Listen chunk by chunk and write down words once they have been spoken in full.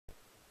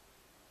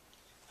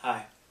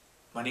Hi,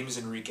 my name is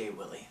Enrique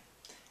Huili,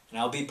 and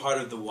I'll be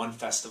part of the One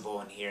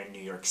Festival here in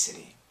New York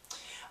City.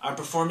 I'm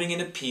performing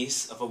in a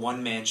piece of a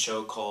one-man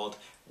show called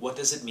What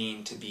Does It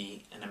Mean to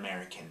Be an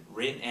American,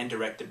 written and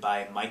directed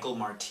by Michael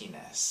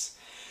Martinez.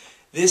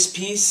 This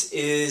piece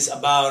is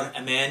about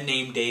a man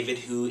named David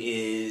who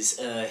is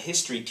a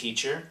history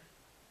teacher,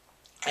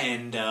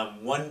 and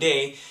one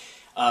day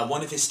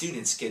one of his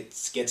students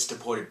gets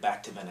deported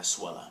back to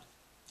Venezuela.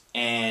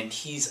 And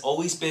he's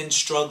always been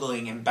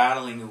struggling and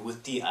battling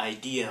with the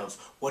idea of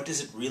what does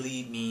it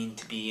really mean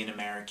to be an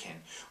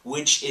American?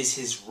 Which is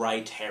his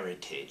right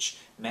heritage,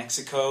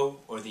 Mexico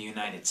or the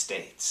United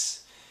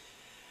States?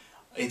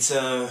 It's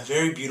a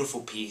very beautiful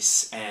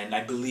piece, and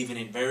I believe in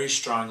it very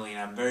strongly, and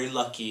I'm very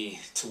lucky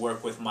to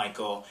work with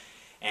Michael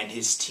and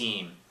his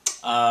team.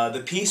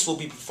 The piece will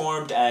be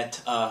performed at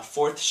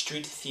 4th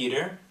Street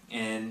Theater,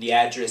 and the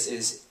address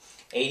is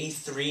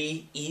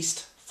 83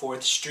 East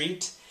 4th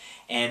Street.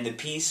 And the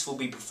piece will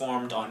be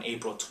performed on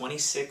April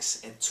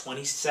 26th and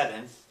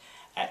 27th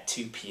at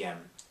 2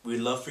 p.m.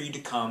 We'd love for you to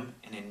come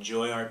and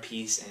enjoy our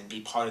piece and be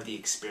part of the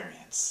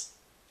experience.